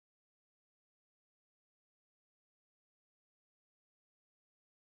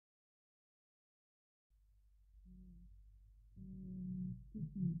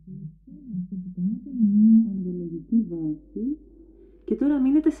Και τώρα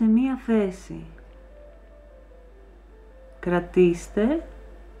μείνετε σε μία θέση. Κρατήστε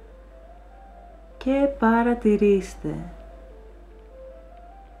και παρατηρήστε.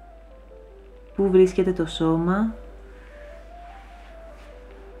 Πού βρίσκεται το σώμα,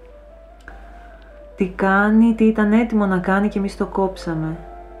 τι κάνει, τι ήταν έτοιμο να κάνει και εμείς το κόψαμε.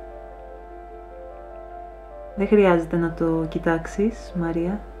 Δεν χρειάζεται να το κοιτάξεις,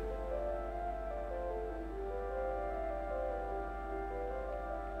 Μαρία.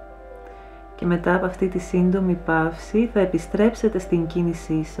 Και μετά από αυτή τη σύντομη παύση θα επιστρέψετε στην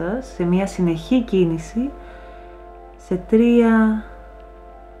κίνησή σας, σε μια συνεχή κίνηση, σε 3,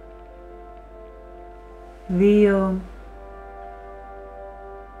 2,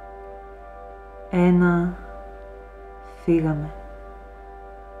 1, φύγαμε.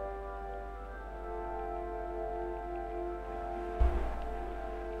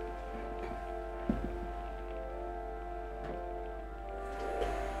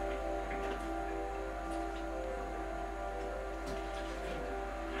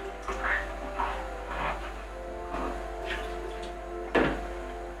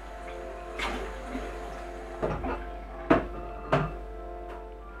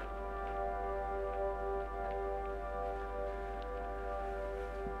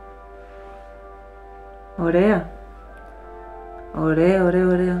 Ωραία. Ωραία, ωραία,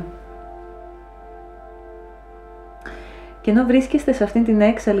 ωραία. Και ενώ βρίσκεστε σε αυτήν την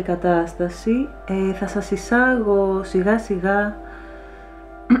έξαλλη κατάσταση, θα σας εισάγω σιγά σιγά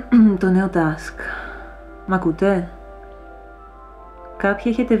το νέο task. Μ' ακούτε? Κάποιοι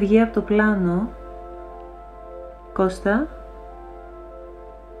έχετε βγει από το πλάνο. Κώστα?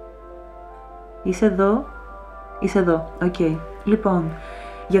 Είσαι εδώ? Είσαι εδώ, οκ. Λοιπόν,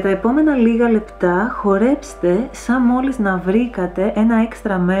 για τα επόμενα λίγα λεπτά χορέψτε σαν μόλις να βρήκατε ένα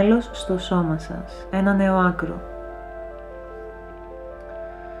έξτρα μέλος στο σώμα σας. Ένα νέο άκρο.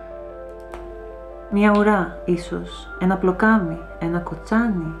 Μια ουρά ίσως, ένα πλοκάμι, ένα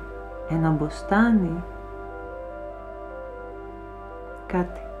κοτσάνι, ένα μποστάνι.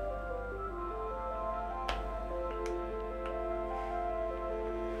 Κάτι.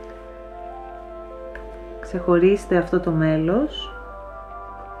 Ξεχωρίστε αυτό το μέλος.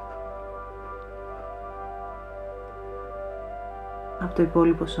 Από το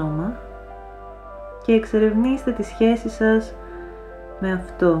υπόλοιπο σώμα και εξερευνήστε τη σχέση σας με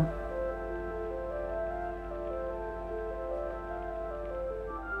αυτό.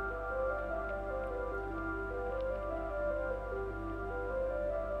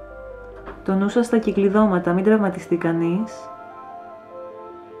 Το νου σας στα κυκλειδώματα, μην τραυματιστεί κανείς.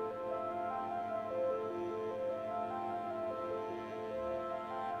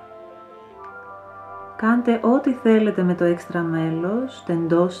 Κάντε ό,τι θέλετε με το έξτρα μέλος,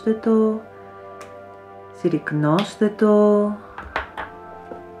 τεντώστε το, συρρικνώστε το.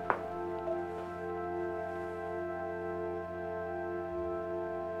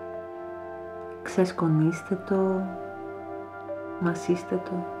 Ξεσκονίστε το, μασίστε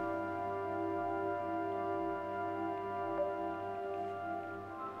το.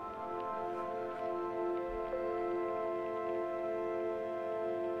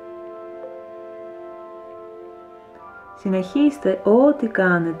 Συνεχίστε ό,τι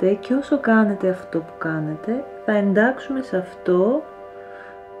κάνετε και όσο κάνετε αυτό που κάνετε, θα εντάξουμε σε αυτό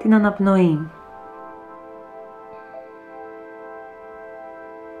την αναπνοή.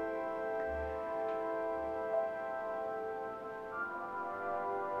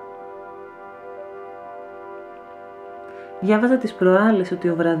 Διάβαζα τις προάλλες ότι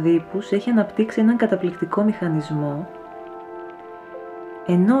ο βραδύπους έχει αναπτύξει έναν καταπληκτικό μηχανισμό,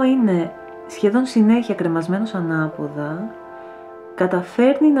 ενώ είναι σχεδόν συνέχεια κρεμασμένος ανάποδα,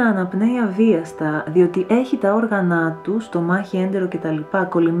 καταφέρνει να αναπνέει αβίαστα, διότι έχει τα όργανά του, στομάχι, έντερο κτλ.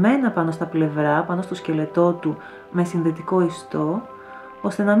 Κολλημένα πάνω στα πλευρά, πάνω στο σκελετό του με συνδετικό ιστό,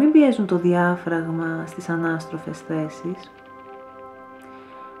 ώστε να μην πιέζουν το διάφραγμα στις ανάστροφες θέσεις.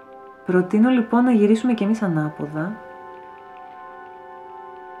 Προτείνω λοιπόν να γυρίσουμε κι εμείς ανάποδα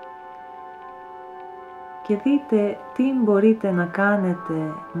και δείτε τι μπορείτε να κάνετε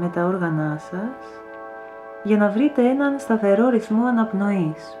με τα όργανά σας για να βρείτε έναν σταθερό ρυθμό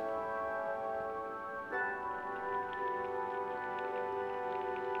αναπνοής.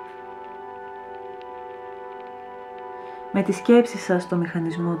 Με τη σκέψη σας στο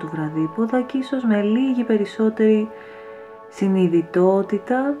μηχανισμό του βραδύποδα και ίσως με λίγη περισσότερη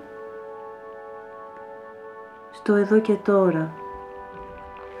συνειδητότητα στο εδώ και τώρα.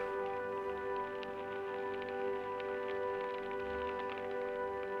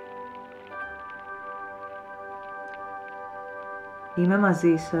 Είμαι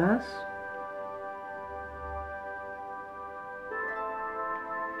μαζί σας.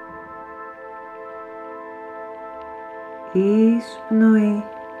 Εισπνοή.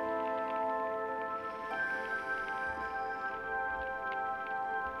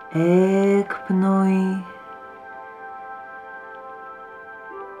 Εκπνοή.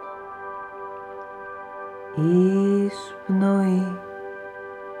 Εισπνοή.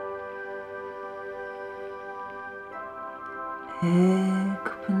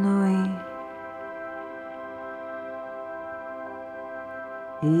 Εκπνοή.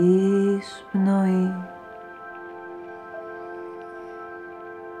 Εισπνοή.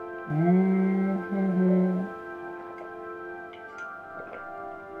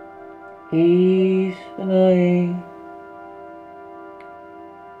 Εισπνοή.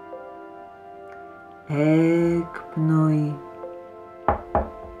 Εκπνοή.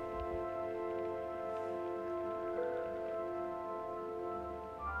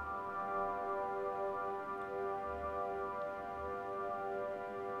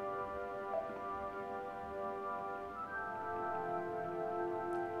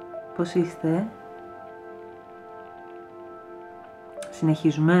 Πώς είστε?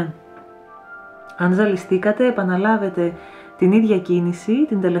 Συνεχίζουμε. Αν ζαλιστήκατε, επαναλάβετε την ίδια κίνηση,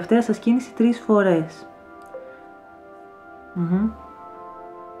 την τελευταία σας κίνηση 3 φορές.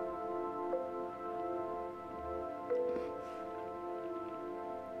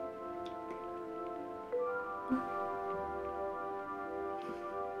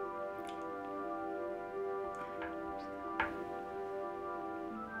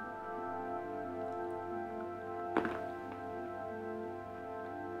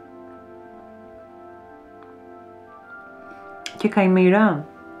 Και καημήρα.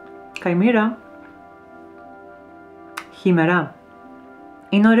 Καημήρα. Χήμερα.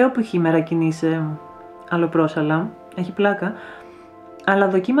 Είναι ωραίο που χήμερα κινείσαι αλλοπρόσαλα. Έχει πλάκα. Αλλά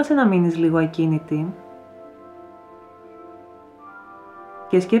δοκίμασε να μείνεις λίγο ακίνητη.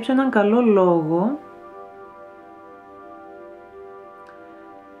 Και σκέψου έναν καλό λόγο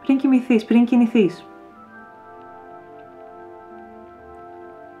πριν κοιμηθείς, πριν κινηθείς.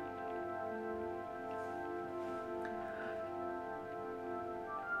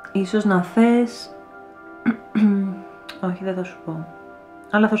 Ίσως να θες... Όχι, δεν θα σου πω.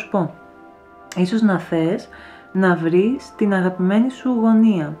 Αλλά θα σου πω. Ίσως να θες να βρεις την αγαπημένη σου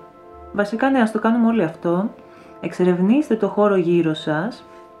γωνία. Βασικά, ναι, ας το κάνουμε όλοι αυτό. Εξερευνήστε το χώρο γύρω σας,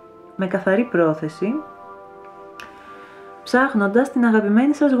 με καθαρή πρόθεση, ψάχνοντας την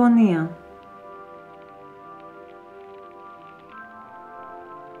αγαπημένη σας γωνία.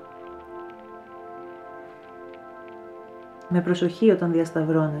 Με προσοχή όταν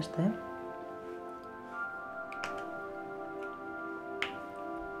διασταυρώνεστε.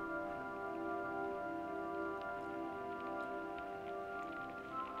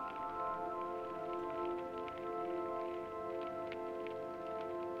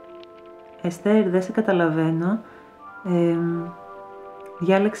 Εστέρ, δεν σε καταλαβαίνω.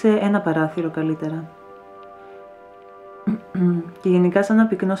 Διάλεξε ένα παράθυρο καλύτερα. Και γενικά σαν να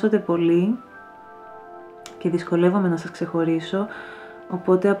πυκνώσατε πολύ και δυσκολεύομαι να σας ξεχωρίσω,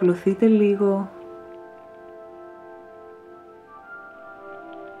 οπότε απλωθείτε λίγο.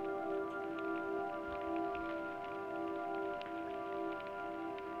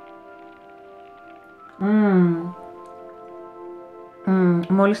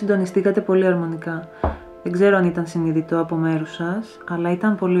 Μόλις συντονιστήκατε πολύ αρμονικά. Δεν ξέρω αν ήταν συνειδητό από μέρους σας, αλλά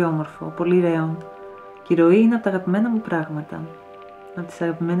ήταν πολύ όμορφο, πολύ ρέον. Και η ροή είναι από τα αγαπημένα μου πράγματα. Από τις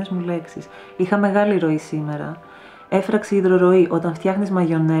αγαπημένες μου λέξεις. Είχα μεγάλη ροή σήμερα. Έφραξη υδροροή. Όταν φτιάχνεις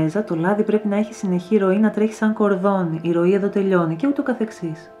μαγιονέζα, το λάδι πρέπει να έχει συνεχή ροή, να τρέχει σαν κορδόνι. Η ροή εδώ τελειώνει και ούτω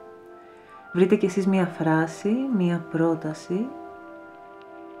καθεξής. Βρείτε κι εσείς μία φράση, μία πρόταση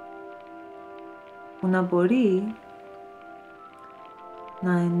που να μπορεί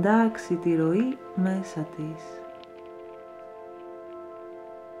να εντάξει τη ροή μέσα της.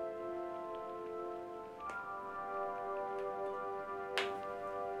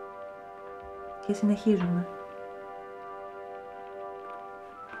 Και συνεχίζουμε.